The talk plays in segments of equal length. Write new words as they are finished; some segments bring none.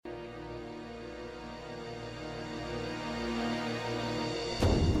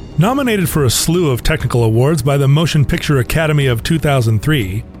Nominated for a slew of technical awards by the Motion Picture Academy of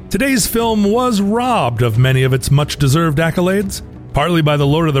 2003, today's film was robbed of many of its much-deserved accolades, partly by The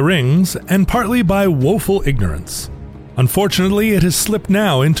Lord of the Rings and partly by woeful ignorance. Unfortunately, it has slipped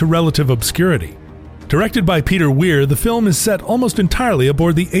now into relative obscurity. Directed by Peter Weir, the film is set almost entirely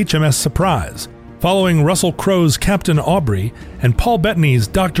aboard the HMS Surprise, following Russell Crowe's Captain Aubrey and Paul Bettany's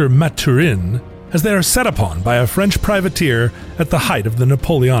Dr. Maturin as they are set upon by a French privateer at the height of the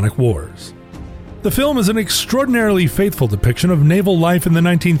Napoleonic Wars. The film is an extraordinarily faithful depiction of naval life in the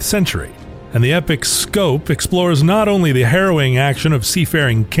 19th century, and the epic's scope explores not only the harrowing action of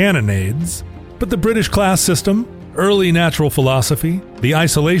seafaring cannonades, but the British class system, early natural philosophy, the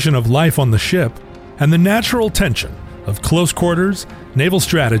isolation of life on the ship, and the natural tension of close quarters, naval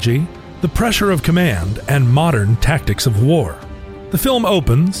strategy, the pressure of command, and modern tactics of war. The film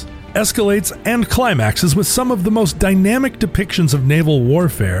opens, escalates, and climaxes with some of the most dynamic depictions of naval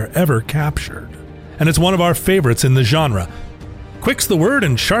warfare ever captured. And it's one of our favorites in the genre. Quick's the word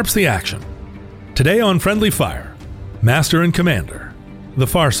and sharp's the action. Today on Friendly Fire, Master and Commander, The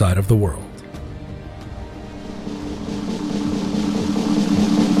Far Side of the World.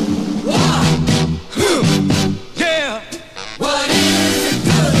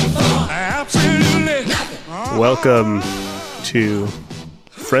 Welcome to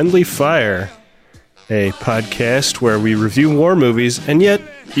Friendly Fire, a podcast where we review war movies, and yet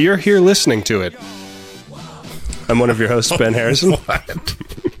you're here listening to it. I'm one of your hosts, Ben Harrison. What?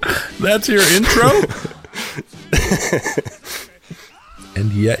 That's your intro?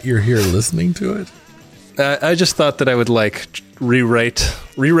 And yet you're here listening to it? I just thought that I would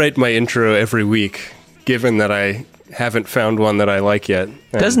rewrite my intro every week, given that I haven't found one that I like yet.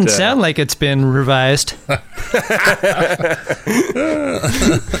 Doesn't sound like it's been revised.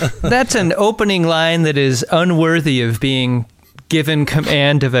 That's an opening line that is unworthy of being given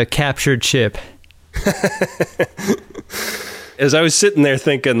command of a captured ship. As I was sitting there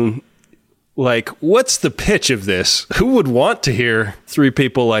thinking, like, what's the pitch of this? Who would want to hear three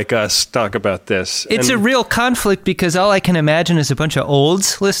people like us talk about this? It's a real conflict because all I can imagine is a bunch of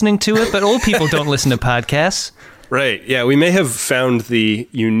olds listening to it, but old people don't listen to podcasts. Right. Yeah, we may have found the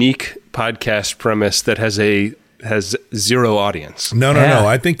unique podcast premise that has zero audience. No.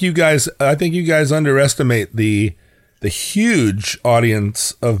 I think you guys underestimate the huge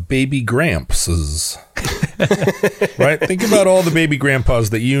audience of baby Grampses. Right? Think about all the baby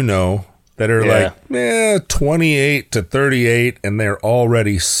grandpas that you know that are 28 to 38 and they're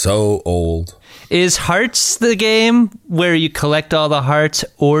already so old. Is Hearts the game where you collect all the hearts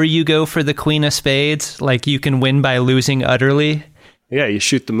or you go for the Queen of Spades? Like you can win by losing utterly? Yeah, you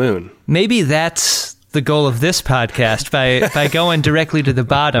shoot the moon. Maybe that's the goal of this podcast. By going directly to the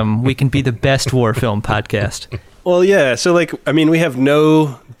bottom, we can be the best war film podcast. Well, yeah. So, we have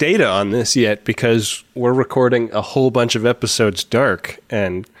no data on this yet because we're recording a whole bunch of episodes dark.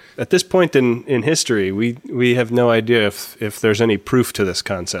 And at this point in history, we have no idea if there's any proof to this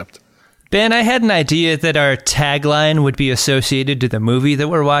concept. Ben, I had an idea that our tagline would be associated to the movie that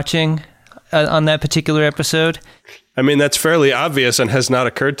we're watching on that particular episode. I mean, that's fairly obvious and has not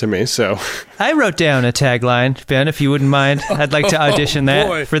occurred to me, so... I wrote down a tagline, Ben, if you wouldn't mind. I'd like to audition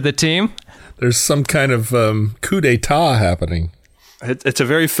that for the team. There's some kind of coup d'etat happening. It's a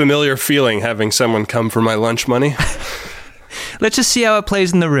very familiar feeling having someone come for my lunch money. Let's just see how it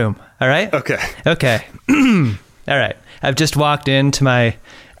plays in the room, all right? Okay. All right. I've just walked into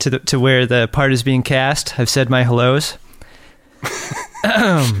to where the part is being cast. I've said my hellos.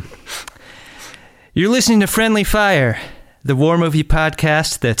 You're listening to Friendly Fire, the war movie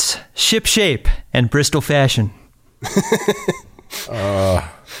podcast that's ship shape and Bristol fashion.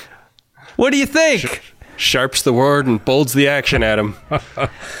 What do you think? Sharp's the word and bold's the action, Adam.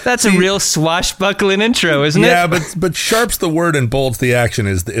 That's a real swashbuckling intro, isn't it? Yeah, but sharp's the word and bold's the action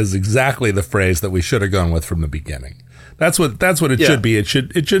is exactly the phrase that we should have gone with from the beginning. That's what it should be. It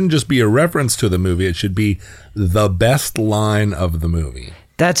shouldn't just be a reference to the movie. It should be the best line of the movie.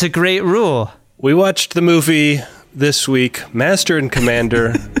 That's a great rule. We watched the movie this week, Master and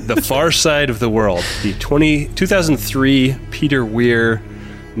Commander, The Far Side of the World, the 2003 Peter Weir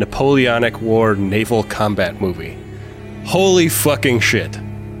Napoleonic War naval combat movie. Holy fucking shit.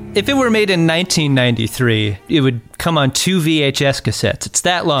 If it were made in 1993, it would come on 2 VHS cassettes. It's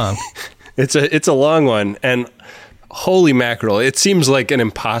that long. It's a long one, and holy mackerel, it seems like an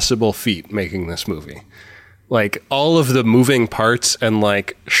impossible feat making this movie. Like, all of the moving parts and,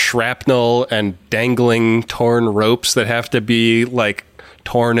 like, shrapnel and dangling torn ropes that have to be, like,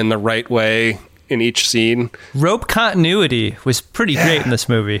 torn in the right way in each scene. Rope continuity was pretty great in this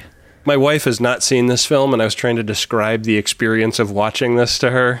movie. My wife has not seen this film, and I was trying to describe the experience of watching this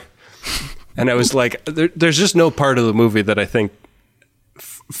to her. And I was like, there's just no part of the movie that I think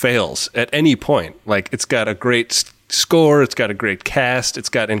fails at any point. Like, it's got a great score, it's got a great cast, it's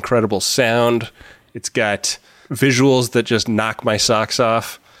got incredible sound, it's got visuals that just knock my socks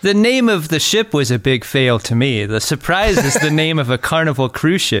off. The name of the ship was a big fail to me. The Surprise is the name of a Carnival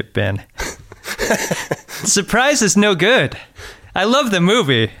cruise ship, Ben. Surprise is no good. I love the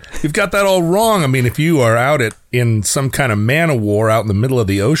movie. You've got that all wrong. I mean, if you are out in some kind of man-o-war out in the middle of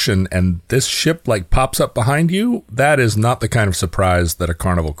the ocean and this ship like pops up behind you, that is not the kind of surprise that a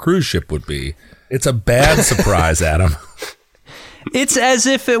Carnival cruise ship would be. It's a bad surprise, Adam. It's as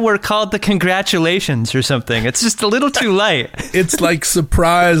if it were called the Congratulations or something. It's just a little too light. It's like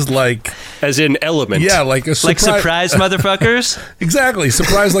surprise, like... As in Element. Yeah, like a surprise. Like surprise, motherfuckers? Exactly.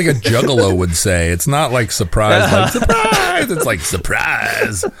 Surprise like a juggalo would say. It's not like surprise like surprise. It's like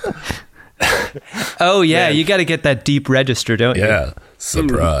surprise. Oh, yeah. You got to get that deep register, don't you? Yeah.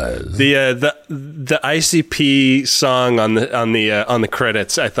 Surprise. The ICP song on the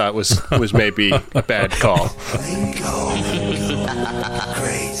credits I thought was maybe a bad call.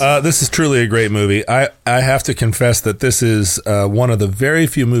 This is truly a great movie. I have to confess that this is one of the very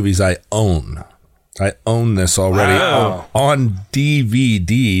few movies I own. I own this already on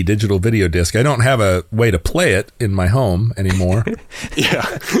DVD, digital video disc. I don't have a way to play it in my home anymore.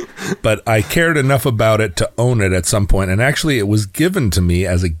 Yeah. But I cared enough about it to own it at some point. And actually, it was given to me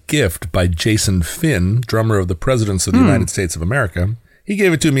as a gift by Jason Finn, drummer of the Presidents of the United States of America. He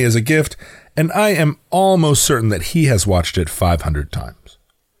gave it to me as a gift, and I am almost certain that he has watched it 500 times.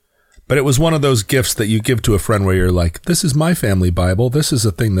 But it was one of those gifts that you give to a friend where you're like, this is my family Bible. This is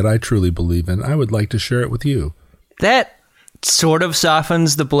a thing that I truly believe in. I would like to share it with you. That sort of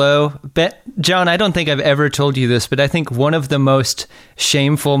softens the blow. John, I don't think I've ever told you this, but I think one of the most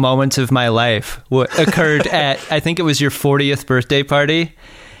shameful moments of my life occurred at, I think it was your 40th birthday party.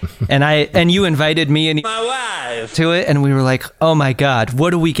 And you invited me and my wife to it, and we were like, oh my God,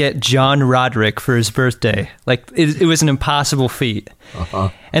 what do we get John Roderick for his birthday? Like, it was an impossible feat. Uh-huh.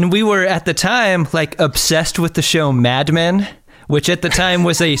 And we were, at the time, like, obsessed with the show Mad Men, which at the time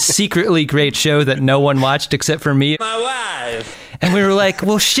was a secretly great show that no one watched except for me and my wife. And we were like,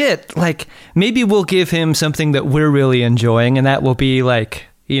 well, shit, like, maybe we'll give him something that we're really enjoying, and that will be, like...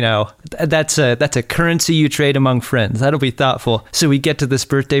 You know, that's a currency you trade among friends. That'll be thoughtful. So we get to this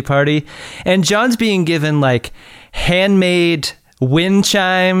birthday party, and John's being given like handmade wind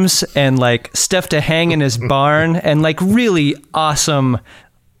chimes and like stuff to hang in his barn and like really awesome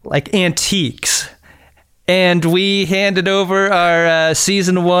like antiques. And we handed over our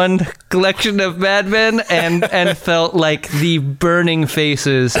season 1 collection of Mad Men and felt like the burning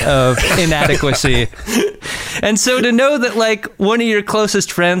faces of inadequacy. And so to know that like one of your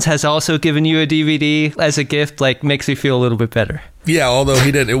closest friends has also given you a DVD as a gift, like makes me feel a little bit better. Yeah, although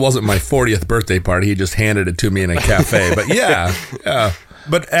it wasn't my 40th birthday party. He just handed it to me in a cafe. But yeah.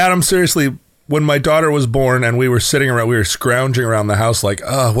 But Adam, seriously, when my daughter was born and we were scrounging around the house like,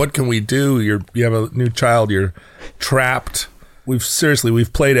 what can we do? You have a new child, you're trapped. We've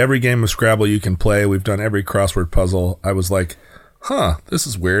played every game of Scrabble you can play. We've done every crossword puzzle. I was like, this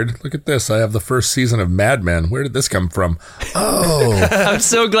is weird. Look at this. I have the first season of Mad Men. Where did this come from? Oh. I'm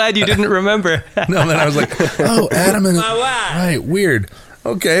so glad you didn't remember. No, then I was like, Adam and... My wife. Right, weird.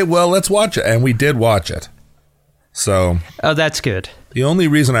 Okay, well, let's watch it. And we did watch it. So... Oh, that's good. The only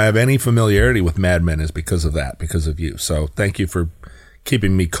reason I have any familiarity with Mad Men is because of that, because of you. So thank you for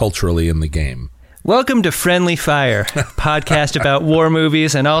keeping me culturally in the game. Welcome to Friendly Fire, a podcast about war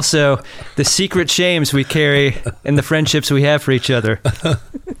movies and also the secret shames we carry and the friendships we have for each other.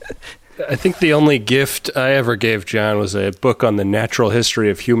 I think the only gift I ever gave John was a book on the natural history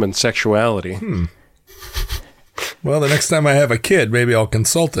of human sexuality. Well, the next time I have a kid, maybe I'll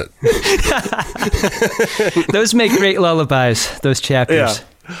consult it. Those make great lullabies, those chapters.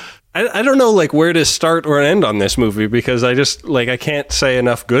 Yeah. I don't know like where to start or end on this movie because I just like I can't say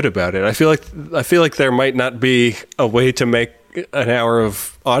enough good about it. I feel like there might not be a way to make an hour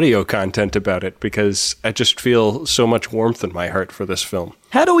of audio content about it because I just feel so much warmth in my heart for this film.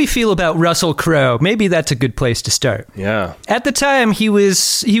 How do we feel about Russell Crowe? Maybe that's a good place to start. Yeah. At the time, he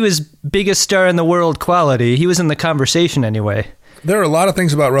was biggest star in the world quality. He was in the conversation anyway. There are a lot of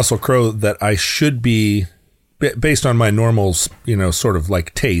things about Russell Crowe that I should be, based on my normal, sort of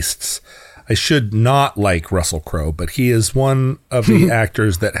like tastes, I should not like Russell Crowe, but he is one of the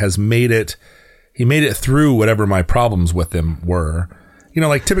actors that has made it. He made it through whatever my problems with him were.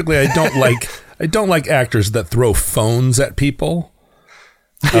 Like typically I don't like actors that throw phones at people.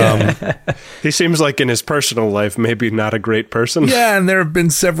 He seems like in his personal life, maybe not a great person. Yeah, and there have been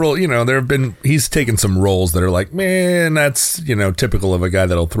several, he's taken some roles that are like, man, that's, typical of a guy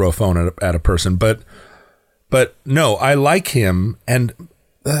that'll throw a phone at a person. But no, I like him. And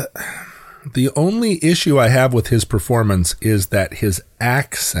the only issue I have with his performance is that his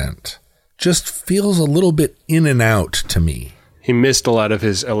accent just feels a little bit in and out to me. He missed a lot of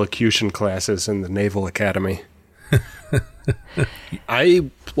his elocution classes in the Naval Academy. I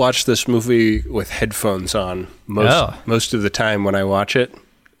watch this movie with headphones on most of the time when I watch it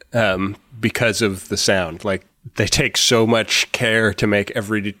because of the sound. Like, they take so much care to make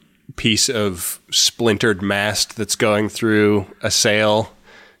every piece of splintered mast that's going through a sail,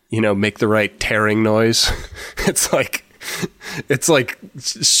 make the right tearing noise. It's like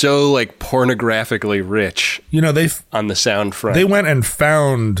so like pornographically rich. On the sound front. They went and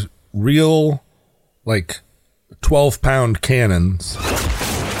found real, like, 12-pound cannons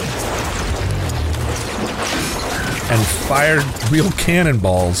and fired real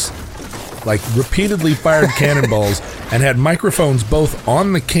cannonballs, like repeatedly fired cannonballs, and had microphones both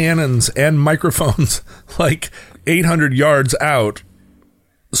on the cannons and microphones like 800 yards out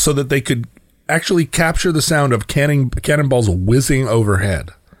so that they could actually capture the sound of cannonballs whizzing overhead.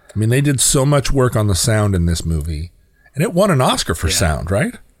 I mean, they did so much work on the sound in this movie, and it won an Oscar for sound,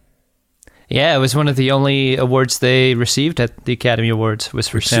 right? Yeah, it was one of the only awards they received at the Academy Awards was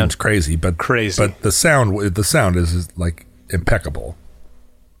for sound. Seems crazy, but the sound is like impeccable.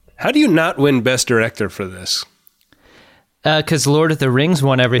 How do you not win Best Director for this? Because Lord of the Rings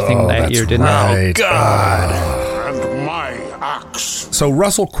won everything that year, didn't it? Oh, God. And my axe. So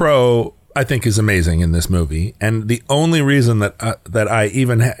Russell Crowe, I think, is amazing in this movie, and the only reason that I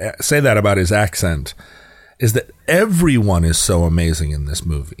even say that about his accent is that everyone is so amazing in this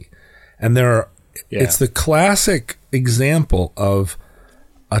movie. And it's the classic example of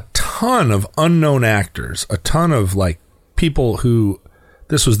a ton of unknown actors, a ton of like people who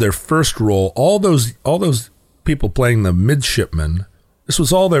this was their first role. All those people playing the midshipmen. This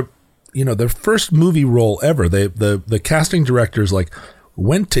was all their first movie role ever. The casting directors like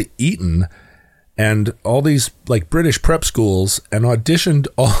went to Eton and all these like British prep schools and auditioned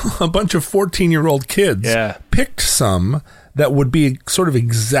a bunch of 14-year-old kids. Yeah. Picked some that would be sort of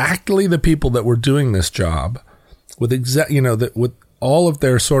exactly the people that were doing this job with with all of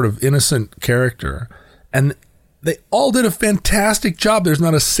their sort of innocent character. And they all did a fantastic job. There's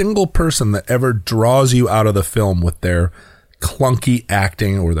not a single person that ever draws you out of the film with their clunky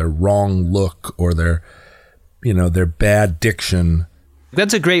acting or their wrong look or their bad diction.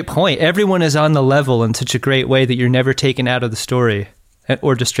 That's a great point. Everyone is on the level in such a great way that you're never taken out of the story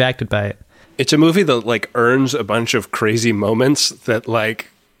or distracted by it. It's a movie that like earns a bunch of crazy moments that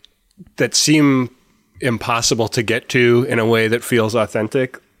seem impossible to get to in a way that feels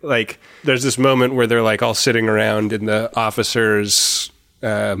authentic. Like, there's this moment where they're like all sitting around in the officers'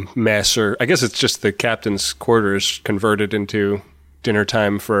 mess, or I guess it's just the captain's quarters converted into dinner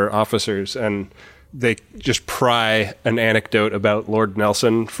time for officers, and they just pry an anecdote about Lord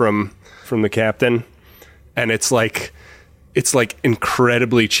Nelson from the captain, and it's like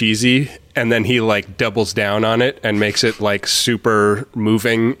incredibly cheesy, and then he like doubles down on it and makes it like super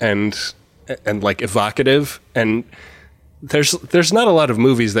moving and like evocative, and there's not a lot of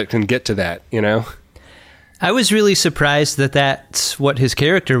movies that can get to that, I was really surprised that that's what his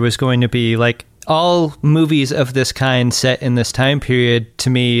character was going to be. Like, all movies of this kind set in this time period, to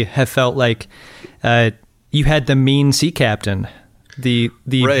me, have felt like you had the mean sea captain, the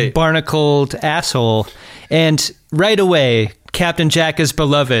right. barnacled asshole, and right away, Captain Jack is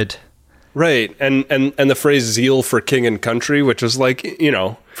beloved. Right, and the phrase "zeal for king and country," which is like,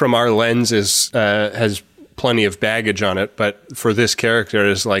 from our lens, has plenty of baggage on it, but for this character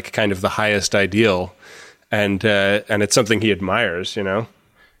is like kind of the highest ideal, and it's something he admires.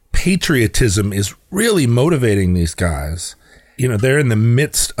 Patriotism is really motivating these guys. They're in the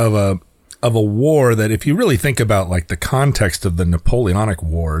midst of a war that, if you really think about like the context of the Napoleonic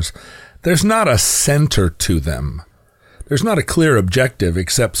Wars, there's not a center to them. There's not a clear objective,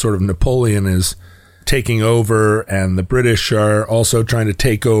 except sort of Napoleon is taking over and the British are also trying to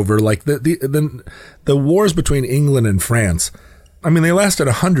take over. Like the wars between England and France, I mean, they lasted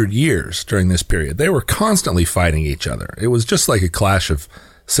 100 years during this period. They were constantly fighting each other. It was just like a clash of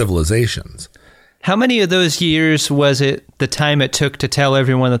civilizations. How many of those years was it the time it took to tell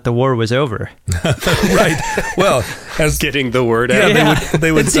everyone that the war was over? Right. Well, as getting the word out.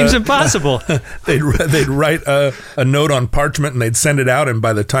 They would. It seems impossible. They'd write a note on parchment and they'd send it out, and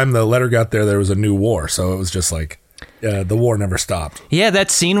by the time the letter got there was a new war. So it was just like, the war never stopped. Yeah,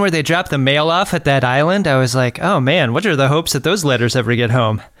 that scene where they drop the mail off at that island, I was like, oh man, what are the hopes that those letters ever get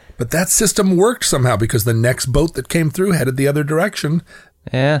home? But that system worked somehow because the next boat that came through headed the other direction.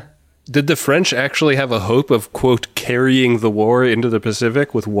 Yeah. Did the French actually have a hope of, quote, carrying the war into the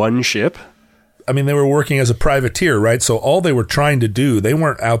Pacific with one ship? I mean, they were working as a privateer, right? So all they were trying to do, they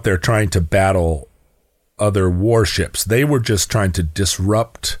weren't out there trying to battle other warships. They were just trying to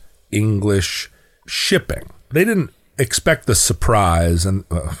disrupt English shipping. They didn't expect the surprise, and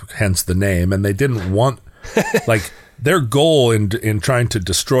hence the name, and they didn't want, like, their goal in trying to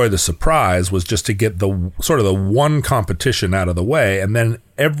destroy the surprise was just to get the sort of the one competition out of the way, and then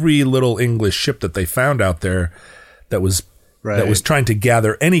every little English ship that they found out there that was trying to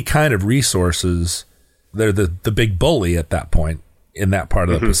gather any kind of resources, they're the big bully at that point in that part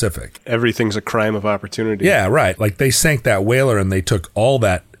of the Pacific. Everything's a crime of opportunity. Yeah, right. Like, they sank that whaler and they took all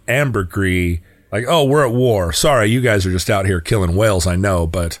that ambergris. Like, oh, we're at war. Sorry, you guys are just out here killing whales, I know,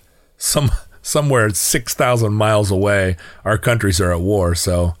 but somewhere 6,000 miles away, our countries are at war,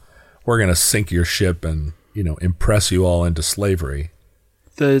 so we're going to sink your ship and, impress you all into slavery.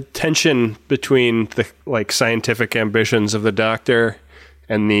 The tension between the scientific ambitions of the Doctor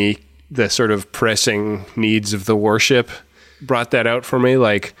and the sort of pressing needs of the warship brought that out for me.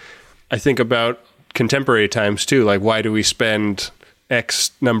 Like, I think about contemporary times too. Like, why do we spend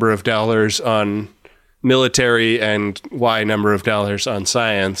X number of dollars on military and Y number of dollars on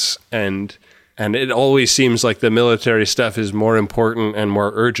science? And it always seems like the military stuff is more important and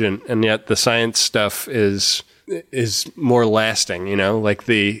more urgent, and yet the science stuff is more lasting, like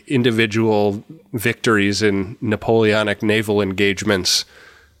the individual victories in Napoleonic naval engagements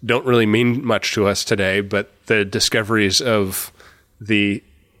don't really mean much to us today, but the discoveries of the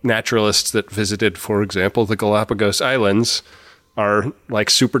naturalists that visited, for example, the Galapagos Islands are like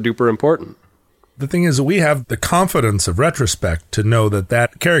super duper important. The thing is, we have the confidence of retrospect to know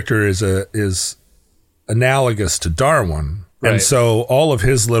that character is analogous to Darwin. Right. And so all of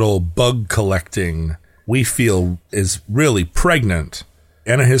his little bug collecting, we feel, is really pregnant.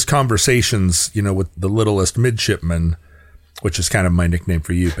 And his conversations, with the littlest midshipman, which is kind of my nickname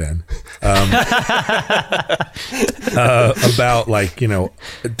for you, Ben, about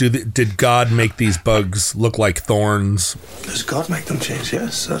did God make these bugs look like thorns? Does God make them change?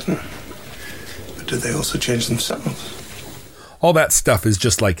 Yes, certain. But do they also change themselves? All that stuff is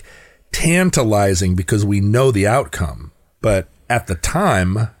just like tantalizing because we know the outcome. But at the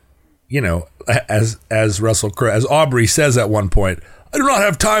time, as Russell Crowe, as Aubrey says at one point, I do not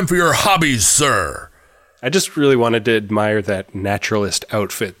have time for your hobbies, sir. I just really wanted to admire that naturalist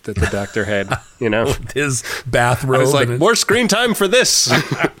outfit that the Doctor had, His bathrobe. I was like, more screen time for this.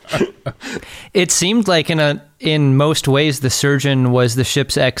 It seemed like in most ways the surgeon was the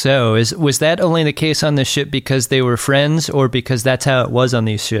ship's XO. Was that only the case on the ship because they were friends, or because that's how it was on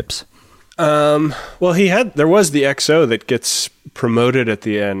these ships? Well, there was the XO that gets promoted at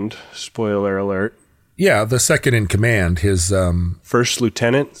the end. Spoiler alert. Yeah, the second in command, his first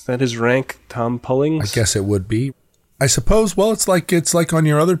lieutenant. Is that his rank? Tom Pullings? I guess it would be. I suppose. Well, it's like on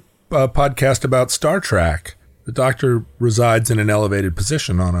your other podcast about Star Trek. The Doctor resides in an elevated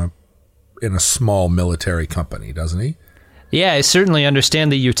position in a small military company, doesn't he? Yeah, I certainly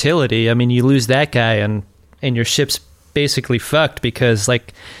understand the utility. I mean, you lose that guy, and your ship's basically fucked because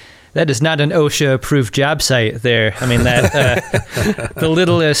that is not an OSHA-approved job site there. I mean, that the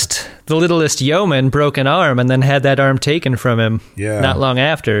littlest yeoman broke an arm and then had that arm taken from him not long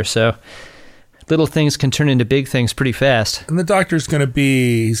after. So little things can turn into big things pretty fast. And the Doctor's going to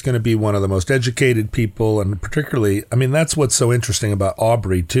be one of the most educated people, and particularly, I mean, that's what's so interesting about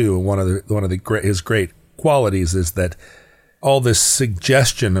Aubrey too. One of his great qualities is that all this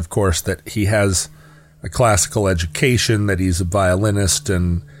suggestion, of course, that he has a classical education, that he's a violinist,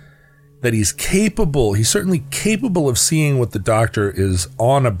 and that he's certainly capable of seeing what the Doctor is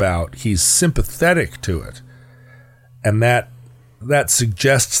on about. He's sympathetic to it. And that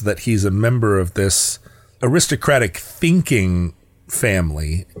suggests that he's a member of this aristocratic thinking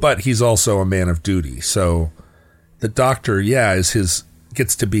family, but he's also a man of duty. So the Doctor,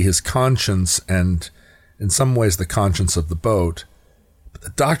 gets to be his conscience, and in some ways the conscience of the boat. But the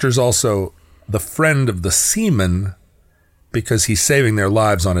Doctor's also the friend of the seamen, because he's saving their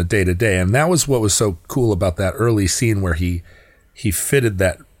lives on a day-to-day. And that was what was so cool about that early scene where he fitted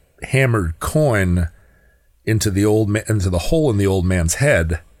that hammered coin into the hole in the old man's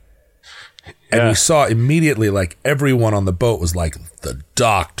head. And we saw immediately, like, everyone on the boat was like, the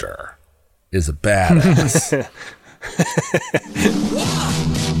Doctor is a badass.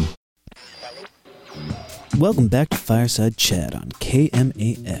 Welcome back to Fireside Chat on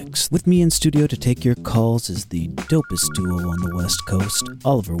KMAX. With me in studio to take your calls is the dopest duo on the West Coast,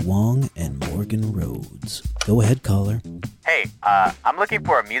 Oliver Wong and Morgan Rhodes. Go ahead, caller. Hey, I'm looking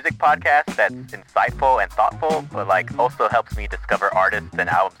for a music podcast that's insightful and thoughtful, but also helps me discover artists and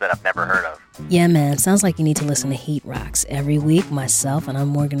albums that I've never heard of. Yeah, man. Sounds like you need to listen to Heat Rocks. Every week, myself, and I'm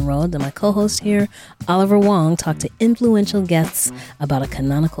Morgan Rhodes, and my co-host here, Oliver Wong, talk to influential guests about a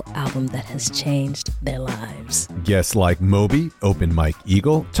canonical album that has changed their lives. Guests like Moby, Open Mike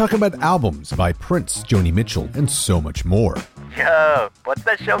Eagle, talk about albums by Prince, Joni Mitchell, and so much more. Yo, what's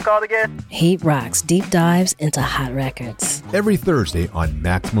that show called again? Heat Rocks, deep dives into hot records. Every Thursday on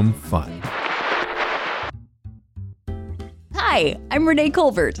Maximum Fun. Hi, I'm Renee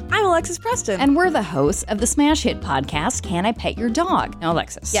Colbert. I'm Alexis Preston. And we're the hosts of the smash hit podcast, Can I Pet Your Dog? Now,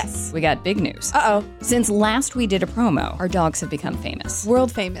 Alexis. Yes. We got big news. Uh-oh. Since last we did a promo, our dogs have become famous.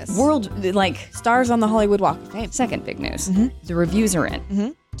 World famous. Stars on the Hollywood Walk of Fame. Second big news. Mm-hmm. The reviews are in. Mm-hmm.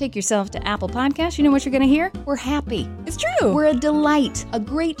 Take yourself to Apple Podcasts. You know what you're going to hear? We're happy. It's true. We're a delight, a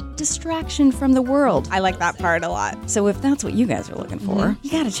great distraction from the world. I like that part a lot. So if that's what you guys are looking for, you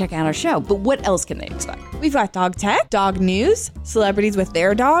got to check out our show. But what else can they expect? We've got dog tech, dog news, celebrities with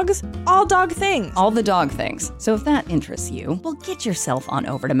their dogs, all dog things. All the dog things. So if that interests you, well, get yourself on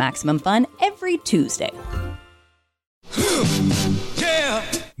over to Maximum Fun every Tuesday.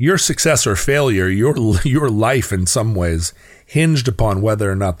 Your success or failure, your life in some ways, hinged upon whether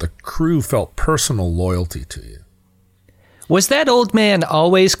or not the crew felt personal loyalty to you. Was that old man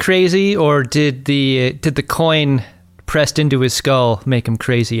always crazy, or did the coin pressed into his skull make him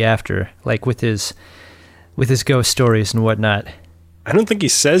crazy after, like with his ghost stories and whatnot? I don't think he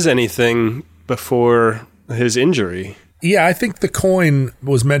says anything before his injury. Yeah, I think the coin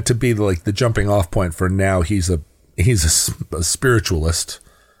was meant to be like the jumping off point for now. He's a spiritualist,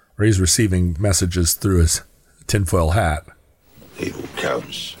 or he's receiving messages through his tinfoil hat. Evil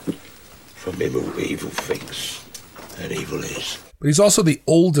comes from him who evil thinks, and evil is. But he's also the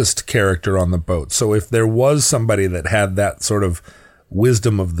oldest character on the boat. So if there was somebody that had that sort of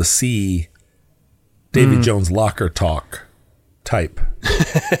wisdom of the sea, Davy Jones locker talk type,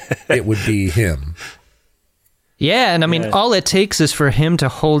 it would be him. Yeah, and I mean, all it takes is for him to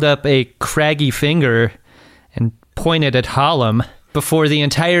hold up a craggy finger and point it at Hallam before the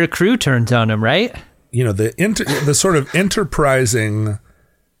entire crew turns on him, right? You know, the sort of enterprising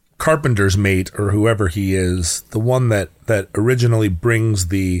carpenter's mate, or whoever he is, the one that originally brings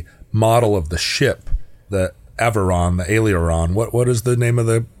the model of the ship, the Acheron, the Aileron. What is the name of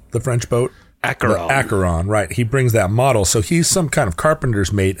the French boat? Acheron. The Acheron, right. He brings that model. So he's some kind of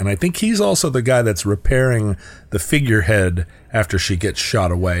carpenter's mate, and I think he's also the guy that's repairing the figurehead after she gets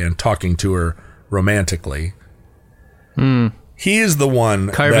shot away and talking to her romantically. He is the one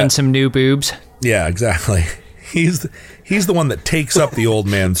carving some new boobs. Yeah, exactly. He's the one that takes up the old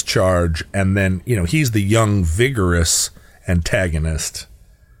man's charge, and then, you know, he's the young, vigorous antagonist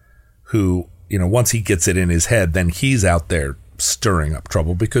who, you know, once he gets it in his head, then he's out there stirring up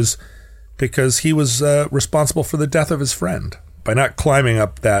trouble because he was responsible for the death of his friend by not climbing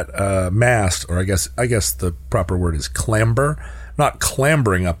up that mast, or I guess the proper word is clamber, not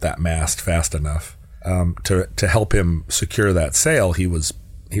clambering up that mast fast enough to help him secure that sail. He was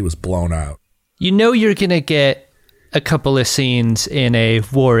blown out. You know you're going to get a couple of scenes in a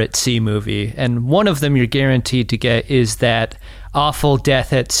War at Sea movie, and one of them you're guaranteed to get is that awful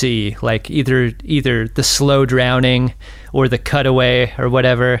death at sea, like either the slow drowning or the cutaway or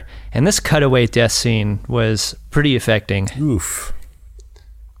whatever. And this cutaway death scene was pretty affecting. Oof.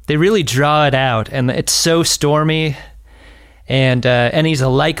 They really draw it out, and it's so stormy, and he's a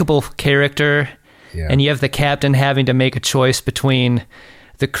likable character, and you have the captain having to make a choice between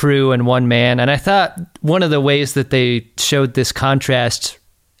the crew and one man. And I thought one of the ways that they showed this contrast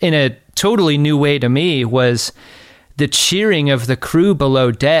in a totally new way to me was the cheering of the crew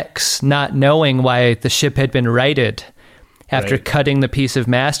below decks, not knowing why the ship had been righted after cutting the piece of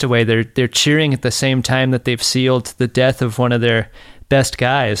mast away. They're cheering at the same time that they've sealed the death of one of their best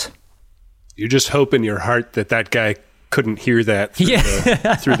guys. You just hope in your heart that guy couldn't hear that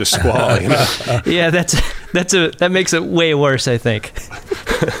through the squall. You know? Yeah, that makes it way worse, I think.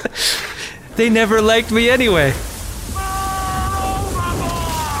 They never liked me anyway.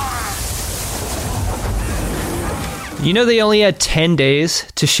 You know they only had 10 days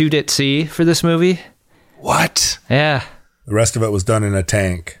to shoot at sea for this movie? What? Yeah. The rest of it was done in a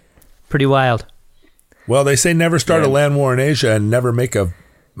tank. Pretty wild. Well, they say never start a land war in Asia and never make a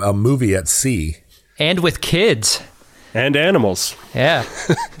movie at sea. And with kids. And animals. Yeah.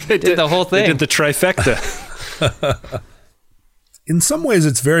 They did the whole thing. They did the trifecta. In some ways,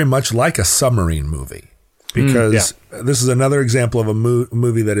 it's very much like a submarine movie. because this is another example of a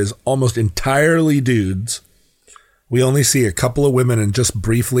movie that is almost entirely dudes. We only see a couple of women and just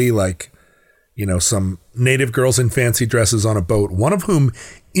briefly, like, you know, some native girls in fancy dresses on a boat, one of whom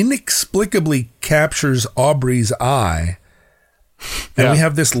inexplicably captures Aubrey's eye. And we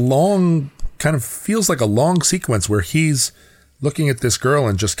have this long, kind of feels like a long sequence where he's looking at this girl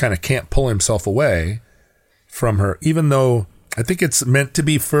and just kind of can't pull himself away from her, even though I think it's meant to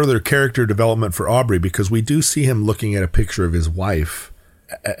be further character development for Aubrey, because we do see him looking at a picture of his wife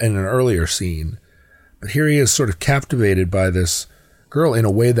in an earlier scene. But here he is sort of captivated by this girl in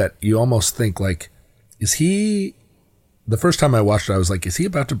a way that you almost think, like, is he, the first time I watched it, I was like, is he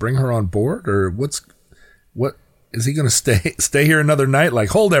about to bring her on board? Or what is he going to stay here another night? Like,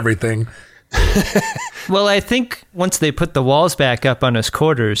 hold everything. Well, I think once they put the walls back up on his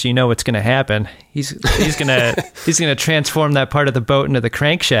quarters, you know what's going to happen. He's gonna transform that part of the boat into the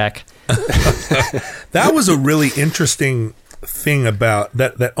crank shack. That was a really interesting thing about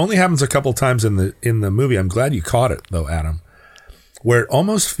that only happens a couple times in the movie. I'm glad you caught it though, Adam, where it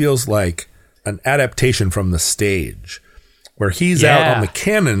almost feels like an adaptation from the stage, where he's out on the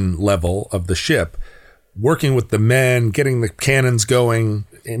cannon level of the ship, working with the men, getting the cannons going,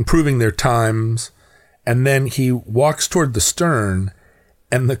 improving their times, and then he walks toward the stern,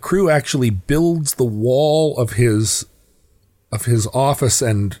 and the crew actually builds the wall of his office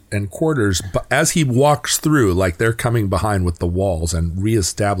and quarters, but as he walks through, like they're coming behind with the walls and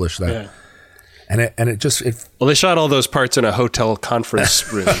reestablish that. Yeah. And it just well, they shot all those parts in a hotel conference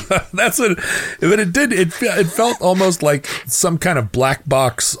room. That's what, but it did. It felt almost like some kind of black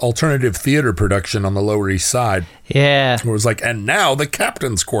box alternative theater production on the Lower East Side. Yeah, where it was like, and now the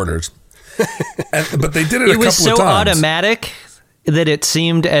captain's quarters. But they did it a couple of times. It was so automatic that it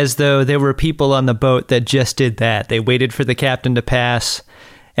seemed as though there were people on the boat that just did that. They waited for the captain to pass,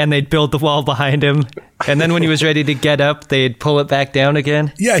 and they'd build the wall behind him. And then when he was ready to get up, they'd pull it back down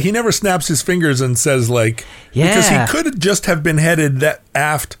again. Yeah, he never snaps his fingers and says, like, because he could just have been headed that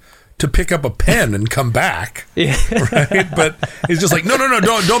aft to pick up a pen and come back. Yeah. Right? But he's just like, no,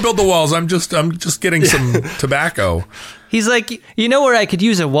 don't build the walls. I'm just getting some tobacco. He's like, you know where I could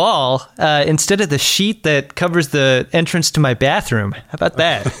use a wall instead of the sheet that covers the entrance to my bathroom? How about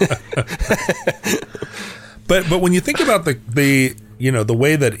that? But when you think about the you know, the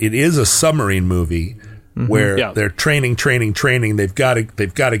way that it is a submarine movie, where they're training, they've got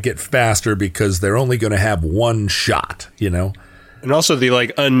to get faster because they're only going to have one shot, you know. And also the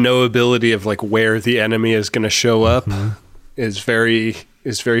like unknowability of like where the enemy is going to show up is very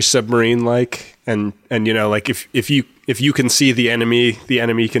submarine like, and you know, like if you can see the enemy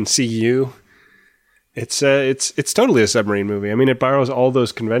can see you. It's totally a submarine movie. I mean, it borrows all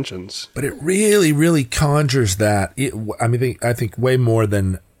those conventions, but it really, really conjures that. I think way more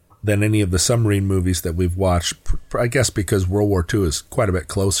than any of the submarine movies that we've watched. I guess because World War II is quite a bit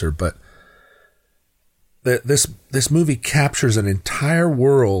closer, but this movie captures an entire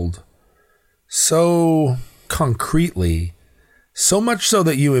world so concretely, so much so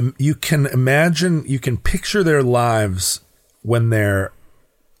that you can imagine, you can picture their lives when they're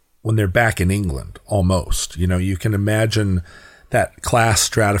back in England, almost. You know, you can imagine that class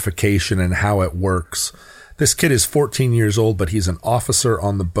stratification and how it works. This kid is 14 years old, but he's an officer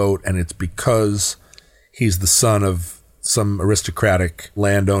on the boat, and it's because he's the son of some aristocratic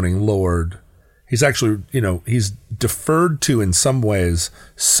landowning lord. He's actually, you know, he's deferred to in some ways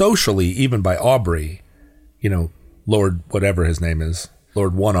socially, even by Aubrey, you know, Lord whatever his name is,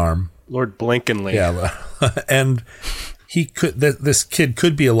 Lord One Arm. Lord Blankenley. Yeah, and this kid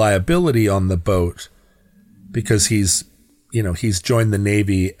could be a liability on the boat because he's joined the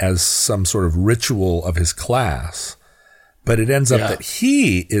Navy as some sort of ritual of his class, but it ends up that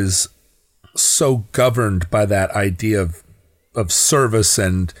he is so governed by that idea of service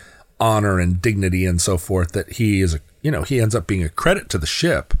and honor and dignity and so forth that he ends up being a credit to the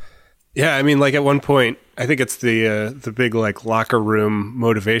ship. Yeah, I mean, like at one point, I think it's the big like locker room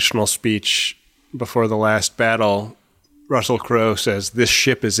motivational speech before the last battle. Russell Crowe says, "This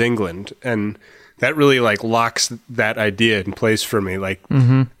ship is England," and that really like locks that idea in place for me. Like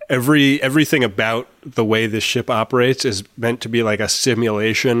everything about the way this ship operates is meant to be like a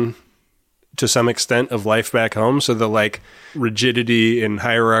simulation to some extent of life back home. So the like rigidity and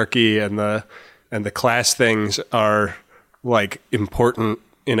hierarchy and the class things are like important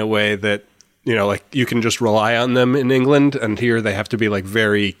in a way that, you know, like you can just rely on them in England, and here they have to be like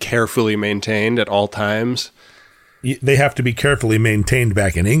very carefully maintained at all times. They have to be carefully maintained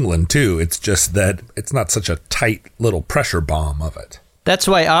back in England, too. It's just that it's not such a tight little pressure bomb of it. That's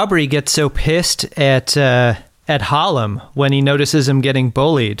why Aubrey gets so pissed at Hallam when he notices him getting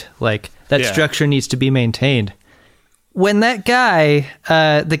bullied. Like, That structure needs to be maintained. When that guy,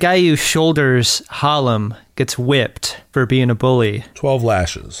 the guy who shoulders Hallam, gets whipped for being a bully. 12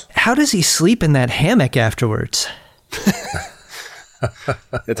 lashes. How does he sleep in that hammock afterwards?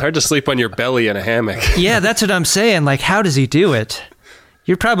 It's hard to sleep on your belly in a hammock. Yeah, that's what I'm saying. Like, how does he do it?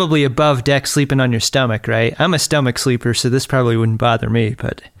 You're probably above deck sleeping on your stomach, right? I'm a stomach sleeper, so this probably wouldn't bother me,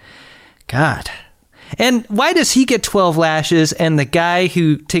 but God. And why does he get 12 lashes and the guy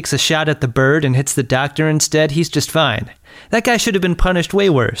who takes a shot at the bird and hits the doctor instead, he's just fine? That guy should have been punished way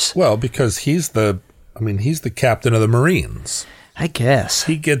worse. Well, because he's the captain of the Marines. I guess.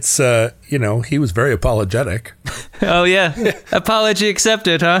 He gets, he was very apologetic. Oh, yeah. Apology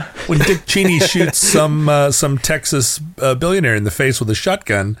accepted, huh? When Dick Cheney shoots some Texas billionaire in the face with a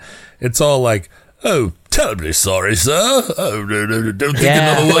shotgun, it's all like, oh, terribly sorry, sir. Oh, don't think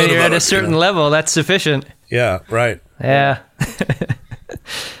another word when you're about at a it, certain level, that's sufficient. Yeah, right. Yeah.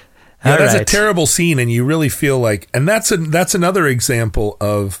 Yeah, that's a terrible scene, and you really feel like, and that's another example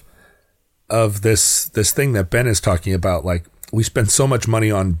of this thing that Ben is talking about. Like, we spend so much money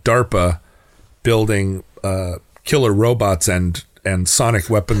on DARPA building killer robots and sonic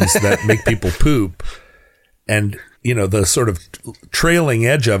weapons that make people poop, and the sort of trailing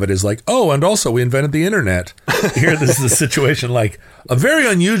edge of it is like, oh, and also we invented the internet. Here, this is a situation like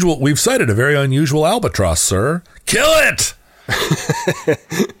we've cited a very unusual albatross, sir. Kill it!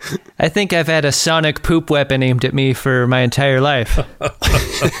 I think I've had a sonic poop weapon aimed at me for my entire life.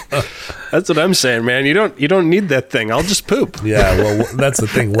 That's what I'm saying, man. You don't need that thing. I'll just poop. Yeah, well, that's the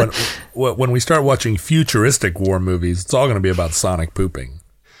thing. When we start watching futuristic war movies, it's all going to be about sonic pooping.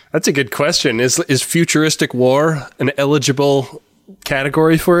 That's a good question. Is futuristic war an eligible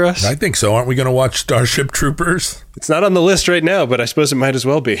category for us? I think so. Aren't we going to watch Starship Troopers? It's not on the list right now, but I suppose it might as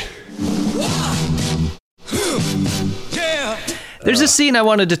well be. There's a scene I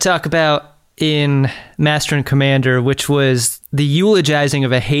wanted to talk about in Master and Commander, which was the eulogizing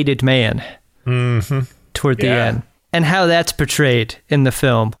of a hated man toward the end, and how that's portrayed in the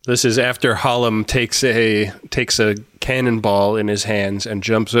film. This is after Hallam takes a cannonball in his hands and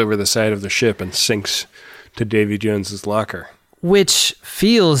jumps over the side of the ship and sinks to Davy Jones's locker. Which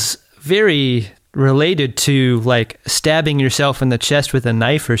feels very related to, like, stabbing yourself in the chest with a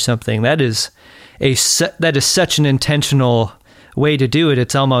knife or something. That is such an intentional way to do it.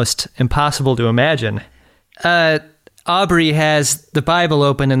 It's almost impossible to imagine. Aubrey has the Bible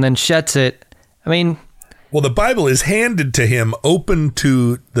open and then shuts it. I mean, well, the Bible is handed to him open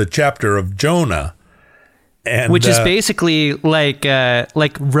to the chapter of Jonah, and which is basically like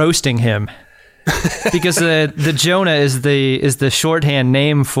roasting him, because the Jonah is the shorthand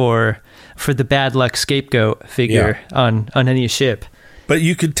name for the bad luck scapegoat figure on any ship. But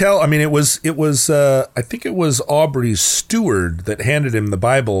you could tell, I mean, it was I think it was Aubrey's steward that handed him the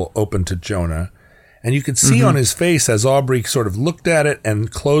Bible open to Jonah. And you could see on his face as Aubrey sort of looked at it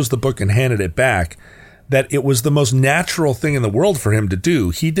and closed the book and handed it back, that it was the most natural thing in the world for him to do.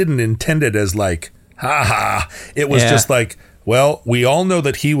 He didn't intend it as like, ha ha. It was just like, well, we all know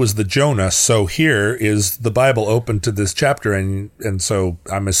that he was the Jonah, so here is the Bible open to this chapter, and so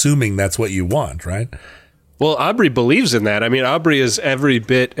I'm assuming that's what you want, right? Well, Aubrey believes in that. I mean, Aubrey is every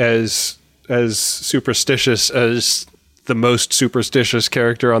bit as superstitious as the most superstitious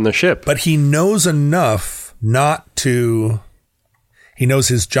character on the ship. But he knows enough not to... He knows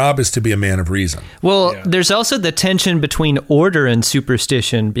his job is to be a man of reason. Well, there's also the tension between order and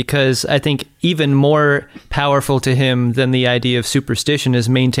superstition, because I think even more powerful to him than the idea of superstition is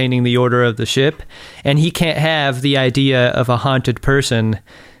maintaining the order of the ship. And he can't have the idea of a haunted person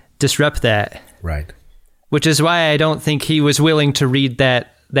disrupt that. Right. Which is why I don't think he was willing to read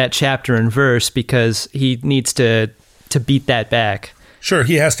that chapter and verse, because he needs to beat that back. Sure,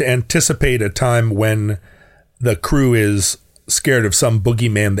 he has to anticipate a time when the crew is scared of some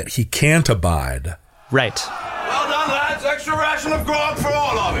boogeyman that he can't abide. Right. Well done, lads. Extra ration of grog for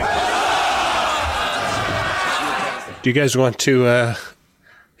all of it. Do you guys want to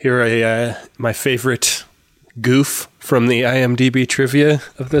hear my favorite goof from the IMDb trivia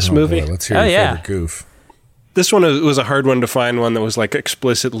of this movie? Boy, let's hear your favorite goof. This one was a hard one to find, one that was like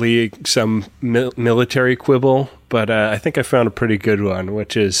explicitly some military quibble, but I think I found a pretty good one,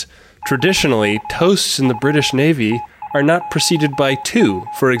 which is traditionally toasts in the British Navy are not preceded by to.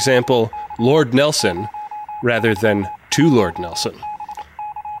 For example, Lord Nelson, rather than to Lord Nelson.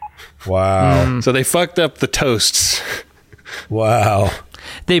 Wow. So they fucked up the toasts. Wow.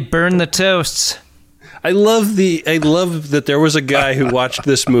 They burned the toasts. I love that there was a guy who watched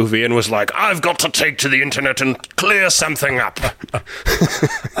this movie and was like, I've got to take to the internet and clear something up.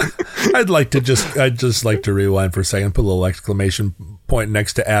 I'd just like to rewind for a second, put a little exclamation point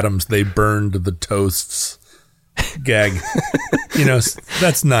next to Adam's "they burned the toasts" gag.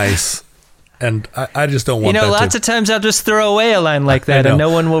 That's nice. And I just don't want that lots of times I'll just throw away a line like that and no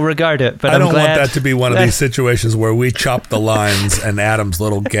one will regard it. But I don't want that to be one of these situations where we chop the lines and Adam's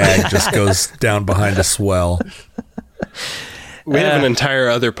little gag just goes down behind a swell. We have an entire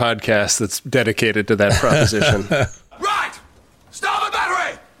other podcast that's dedicated to that proposition. Right! Starboard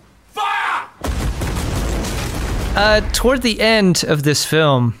battery! Fire! Toward the end of this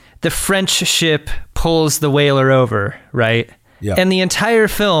film, the French ship pulls the whaler over, right? Yeah. And the entire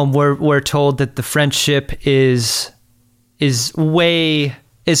film, we're told that the French ship is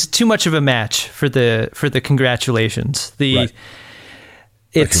too much of a match for the Congratulations.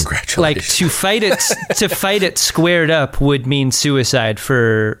 It's like to fight it squared up would mean suicide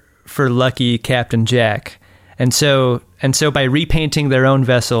for lucky Captain Jack. And so by repainting their own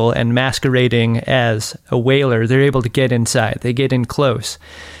vessel and masquerading as a whaler, they're able to get inside. They get in close.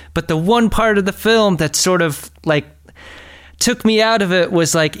 But the one part of the film that sort of like took me out of it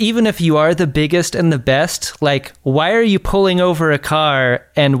was like, even if you are the biggest and the best, like, why are you pulling over a car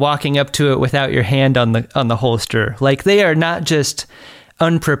and walking up to it without your hand on the holster? Like, they are not just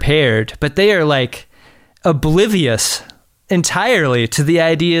unprepared, but they are like oblivious entirely to the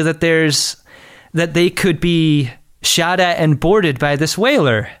idea that they could be shot at and boarded by this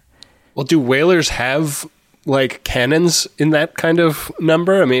whaler. Well, do whalers have like cannons in that kind of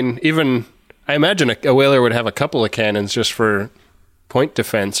number? I mean, I imagine a whaler would have a couple of cannons just for point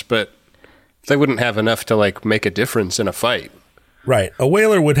defense, but they wouldn't have enough to like make a difference in a fight. Right. A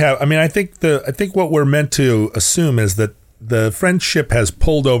whaler would have, I think what we're meant to assume is that the French ship has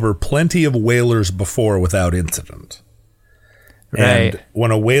pulled over plenty of whalers before without incident. Right. And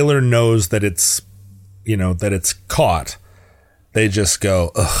when a whaler knows that it's caught, they just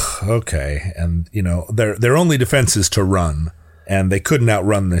go, ugh, okay. And, their only defense is to run, and they couldn't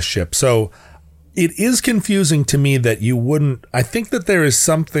outrun this ship. So it is confusing to me that you wouldn't, I think that there is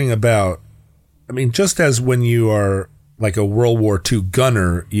something about, just as when you are like a World War II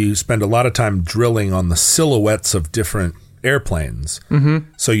gunner, you spend a lot of time drilling on the silhouettes of different airplanes.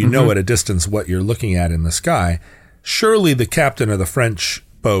 Mm-hmm. So you know at a distance what you're looking at in the sky. Surely the captain of the French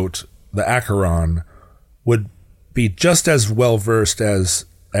boat, the Acheron, would be just as well versed as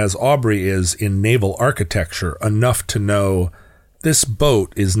Aubrey is in naval architecture, enough to know this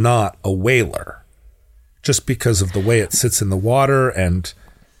boat is not a whaler, just because of the way it sits in the water. And,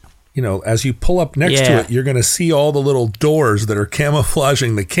 as you pull up next to it, you're going to see all the little doors that are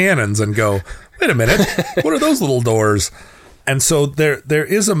camouflaging the cannons and go, wait a minute, what are those little doors? And so there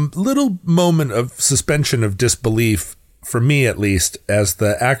is a little moment of suspension of disbelief, for me at least, as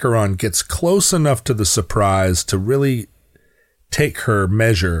the Acheron gets close enough to the Surprise to really take her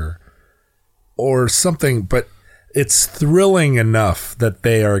measure or something, but it's thrilling enough that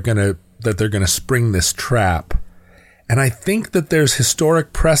they're going to spring this trap. And I think that there's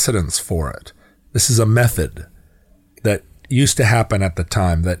historic precedence for it. This is a method that used to happen at the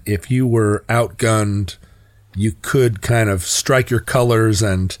time, that if you were outgunned, you could kind of strike your colors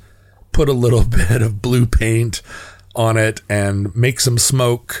and put a little bit of blue paint on it and make some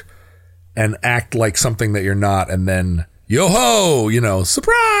smoke and act like something that you're not, and then yo-ho,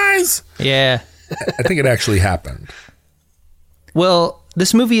 surprise! Yeah. I think it actually happened. Well,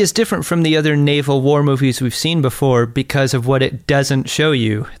 this movie is different from the other naval war movies we've seen before because of what it doesn't show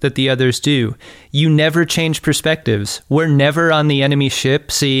you that the others do. You never change perspectives. We're never on the enemy ship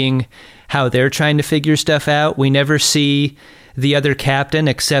seeing how they're trying to figure stuff out. We never see the other captain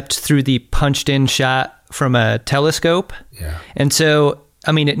except through the punched-in shot from a telescope. Yeah. And so,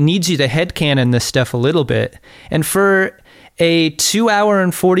 it needs you to headcanon this stuff a little bit. And for a 2-hour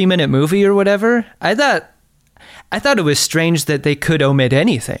and 40-minute movie or whatever, I thought it was strange that they could omit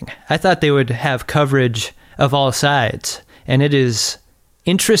anything. I thought they would have coverage of all sides. And it is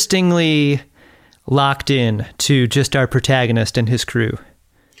interestingly locked in to just our protagonist and his crew.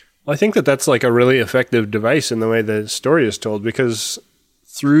 Well, I think that's like a really effective device in the way the story is told, because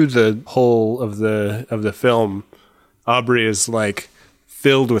through the whole of the film, Aubrey is like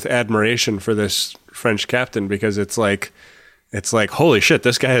filled with admiration for this French captain, because it's like, holy shit,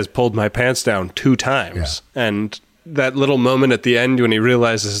 this guy has pulled my pants down 2 times. Yeah. And that little moment at the end when he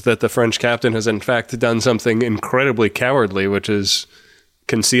realizes that the French captain has in fact done something incredibly cowardly, which is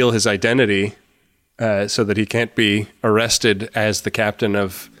conceal his identity so that he can't be arrested as the captain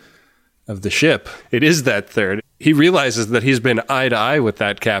of the ship. It is that third. He realizes that he's been eye to eye with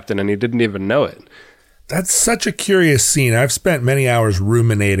that captain and he didn't even know it. That's such a curious scene. I've spent many hours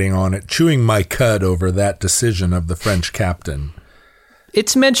ruminating on it, chewing my cud over that decision of the French captain.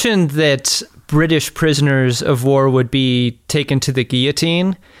 It's mentioned that British prisoners of war would be taken to the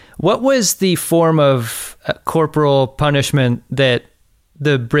guillotine. What was the form of corporal punishment that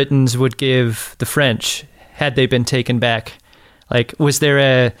the Britons would give the French had they been taken back? Like, was there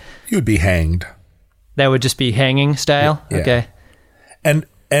a... You would be hanged. That would just be hanging style? Yeah. Okay. And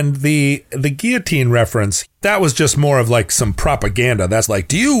the guillotine reference, that was just more of like some propaganda. That's like,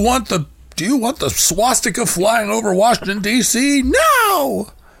 do you want the swastika flying over Washington, D.C.?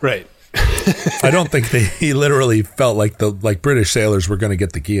 No! Right. I don't think he literally felt like British sailors were going to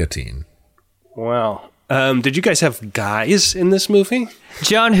get the guillotine. Wow. Did you guys have guys in this movie?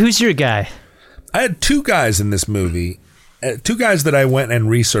 John, who's your guy? I had two guys in this movie. Two guys that I went and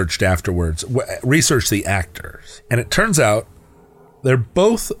researched afterwards, researched the actors. And it turns out they're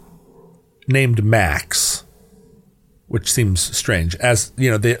both named Max, which seems strange, as you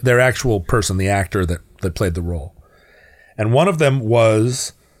know, their actual person, the actor that played the role. And one of them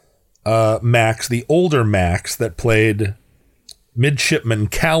was Max, the older Max that played Midshipman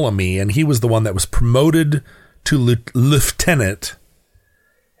Calamy, and he was the one that was promoted to lieutenant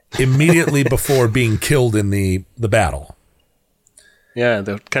immediately before being killed in the battle. Yeah,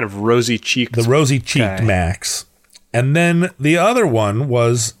 the kind of rosy-cheeked The rosy-cheeked guy. Max. And then the other one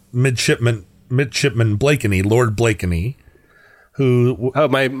was Midshipman Blakeney, Lord Blakeney, who... Oh,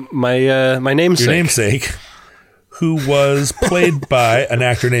 my namesake. Your namesake, who was played by an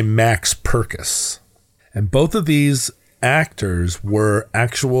actor named Max Purkis. And both of these actors were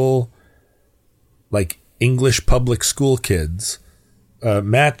actual, like, English public school kids.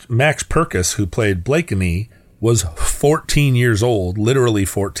 Max Purkis, who played Blakeney, was 14 years old, literally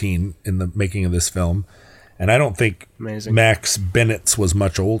 14 in the making of this film. And I don't think Amazing. Max Bennett's was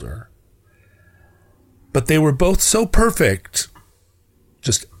much older. But they were both so perfect,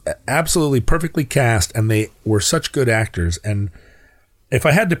 just absolutely perfectly cast, and they were such good actors. And if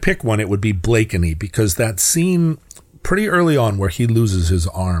I had to pick one, it would be Blakeney, because that scene pretty early on where he loses his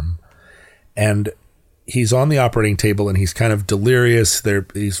arm, and he's on the operating table and he's kind of delirious.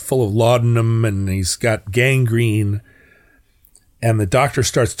 He's full of laudanum and he's got gangrene. And the doctor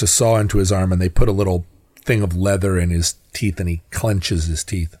starts to saw into his arm and they put a little thing of leather in his teeth and he clenches his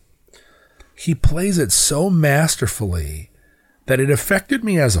teeth. He plays it so masterfully that it affected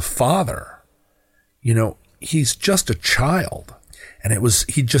me as a father. You know, he's just a child. And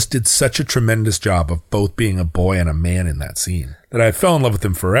he just did such a tremendous job of both being a boy and a man in that scene that I fell in love with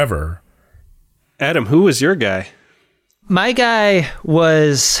him forever. Adam, who was your guy? My guy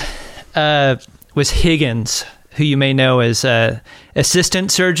was Higgins, who you may know as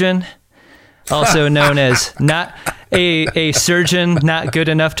assistant surgeon, also known as not a surgeon not good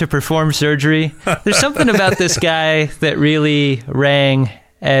enough to perform surgery. There's something about this guy that really rang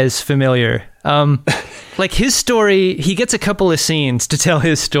as familiar. Like his story, he gets a couple of scenes to tell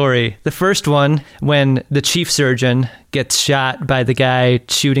his story. The first one, when the chief surgeon gets shot by the guy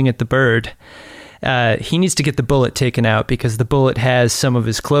shooting at the bird. He needs to get the bullet taken out because the bullet has some of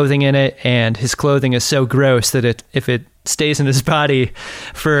his clothing in it, and his clothing is so gross that if it stays in his body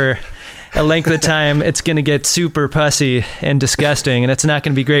for a length of time, it's going to get super pussy and disgusting, and it's not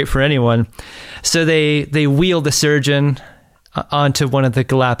going to be great for anyone. So they wheel the surgeon onto one of the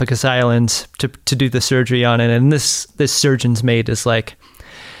Galapagos Islands to do the surgery on it, and this surgeon's mate is like,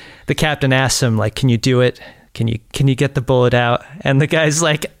 the captain asks him, like, can you do it? Can you get the bullet out? And the guy's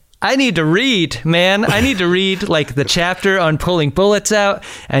like, I need to read, man. I need to read like the chapter on pulling bullets out.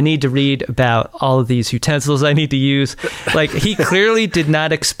 I need to read about all of these utensils I need to use. Like he clearly did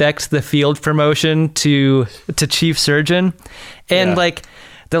not expect the field promotion to chief surgeon. And like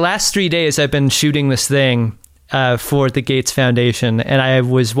the last 3 days I've been shooting this thing for the Gates Foundation, and I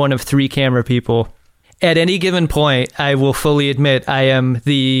was one of 3 camera people. At any given point, I will fully admit I am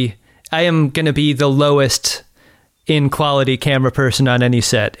going to be the lowest in quality camera person on any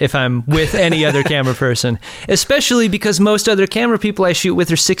set if I'm with any other camera person, especially because most other camera people I shoot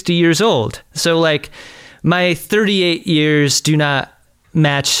with are 60 years old. So like my 38 years do not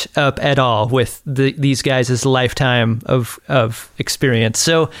match up at all with these guys' lifetime of experience.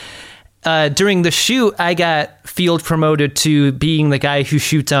 So during the shoot, I got field promoted to being the guy who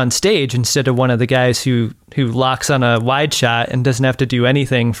shoots on stage instead of one of the guys who locks on a wide shot and doesn't have to do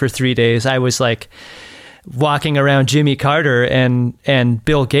anything for 3 days. I was like walking around Jimmy Carter and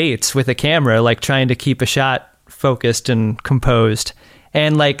Bill Gates with a camera, like trying to keep a shot focused and composed.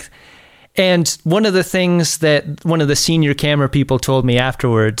 And one of the things that one of the senior camera people told me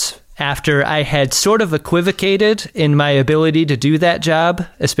afterwards, after I had sort of equivocated in my ability to do that job,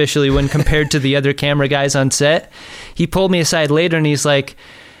 especially when compared to the other camera guys on set. He pulled me aside later and he's like,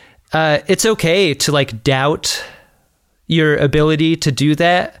 it's okay to like doubt your ability to do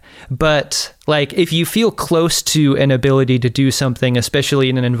that. But like, if you feel close to an ability to do something, especially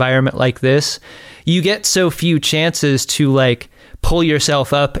in an environment like this, you get so few chances to like pull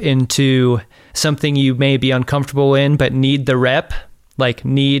yourself up into something you may be uncomfortable in, but need the rep, like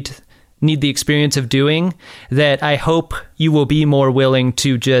need the experience of doing, that I hope you will be more willing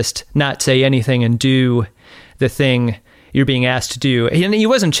to just not say anything and do the thing you're being asked to do. And he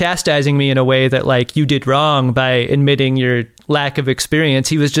wasn't chastising me in a way that like you did wrong by admitting your lack of experience.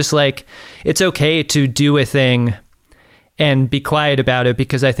 He was just like, it's okay to do a thing and be quiet about it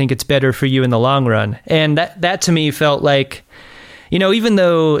because I think it's better for you in the long run. And that to me felt like, you know, even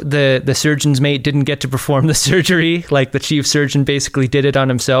though the surgeon's mate didn't get to perform the surgery, like the chief surgeon basically did it on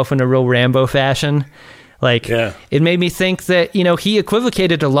himself in a real Rambo fashion. Like, It made me think that, you know, he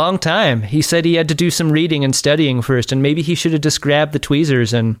equivocated a long time. He said he had to do some reading and studying first, and maybe he should have just grabbed the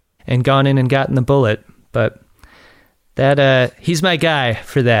tweezers and gone in and gotten the bullet. But that he's my guy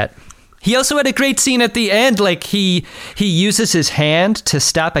for that. He also had a great scene at the end. Like, he uses his hand to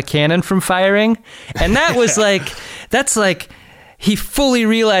stop a cannon from firing. And that was that's like... He fully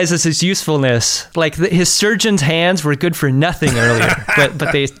realizes his usefulness. Like his surgeon's hands were good for nothing earlier, but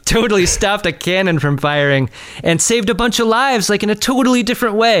they totally stopped a cannon from firing and saved a bunch of lives, like in a totally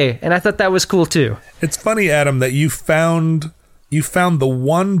different way. And I thought that was cool too. It's funny, Adam, that you found the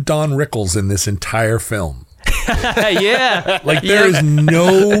one Don Rickles in this entire film. Yeah. Like there is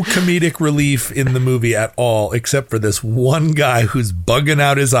no comedic relief in the movie at all, except for this one guy who's bugging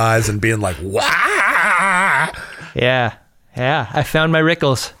out his eyes and being like, "Wah!" Yeah, I found my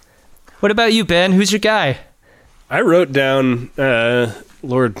Rickles. What about you, Ben? Who's your guy? I wrote down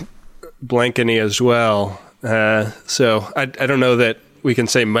Lord Blankeny as well. So I don't know that we can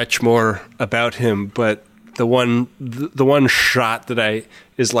say much more about him, but the one shot that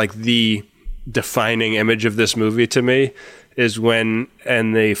is like the defining image of this movie to me is when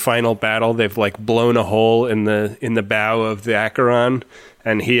in the final battle they've like blown a hole in the bow of the Acheron,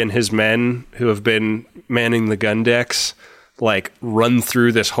 and he and his men who have been manning the gun decks like run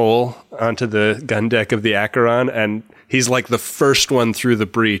through this hole onto the gun deck of the Acheron, and he's like the first one through the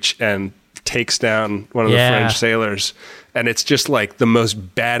breach and takes down one of the French sailors. And it's just like the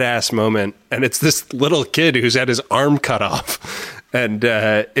most badass moment. And it's this little kid who's had his arm cut off. And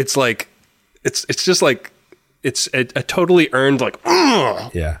it's like, it's just like, it's a totally earned like,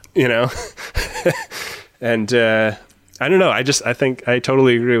 you know? And I don't know. I think I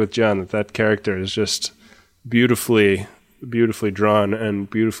totally agree with John that character is just beautifully drawn and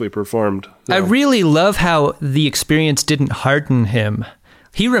beautifully performed. So. I really love how the experience didn't harden him.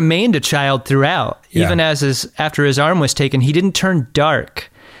 He remained a child throughout, even after his arm was taken. He didn't turn dark.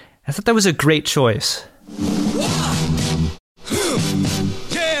 I thought that was a great choice.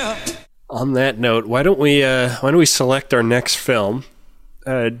 On that note, why don't we select our next film?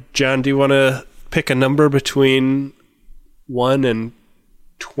 John, do you want to pick a number between 1 and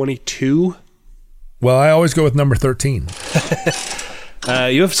 22? Well, I always go with number 13.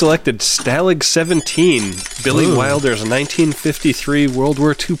 You have selected Stalag 17, Billy Wilder's 1953 World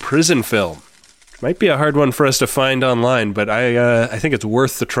War II prison film. Might be a hard one for us to find online, but I think it's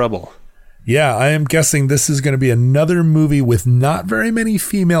worth the trouble. Yeah, I am guessing this is going to be another movie with not very many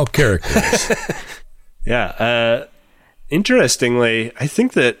female characters. Interestingly, I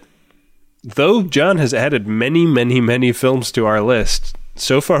think that though John has added many, many, many films to our list,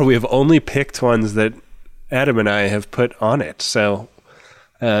 so far we have only picked ones that Adam and I have put on it. So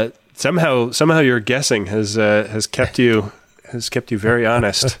somehow your guessing has kept you very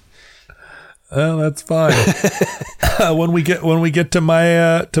honest. Well, that's fine. When we get to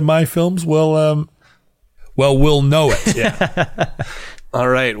my films, we'll know it. Yeah. All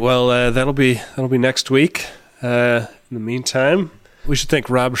right. Well, that'll be next week. In the meantime, we should thank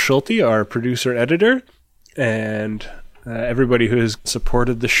Rob Schulte, our producer editor, and everybody who has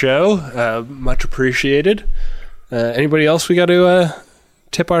supported the show. Much appreciated. Anybody else we got to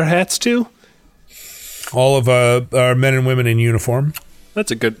tip our hats to? All of our men and women in uniform. That's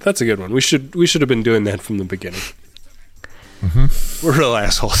a good one. We should have been doing that from the beginning. Mm-hmm. We're real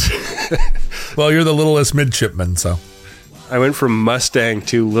assholes. Well, you're the littlest midshipman, so. I went from Mustang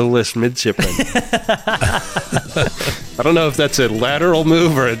to littlest midshipman. I don't know if that's a lateral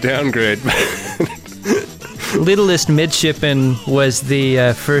move or a downgrade. Littlest Midshipman was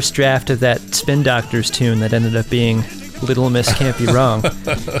the first draft of that Spin Doctors tune that ended up being Little Miss Can't Be Wrong.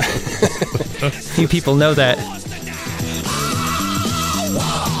 Few people know that.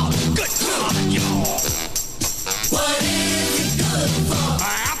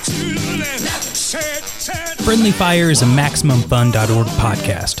 Friendly Fire is a MaximumFun.org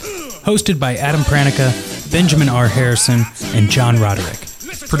podcast, hosted by Adam Pranica, Benjamin R. Harrison, and John Roderick.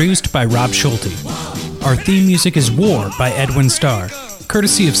 Produced by Rob Schulte. Our theme music is War by Edwin Starr,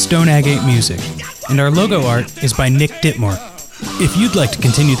 courtesy of Stone Agate Music. And our logo art is by Nick Ditmore. If you'd like to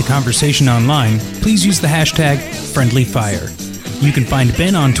continue the conversation online, please use the hashtag #FriendlyFire. You can find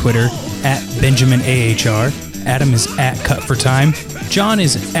Ben on Twitter at BenjaminAHR, Adam is at Cut for Time, John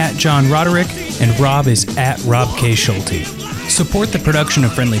is at John Roderick, and Rob is at Rob K. Schulte. Support the production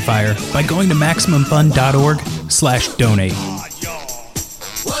of Friendly Fire by going to MaximumFun.org/donate.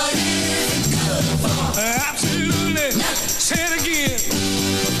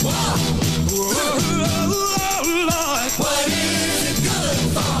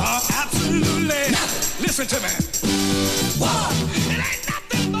 Listen to me. It ain't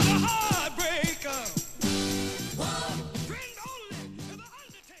nothing but a heartbreaker.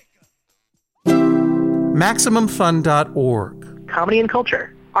 MaximumFun.org. Comedy and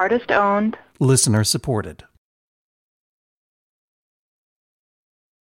culture. Artist owned. Listener supported.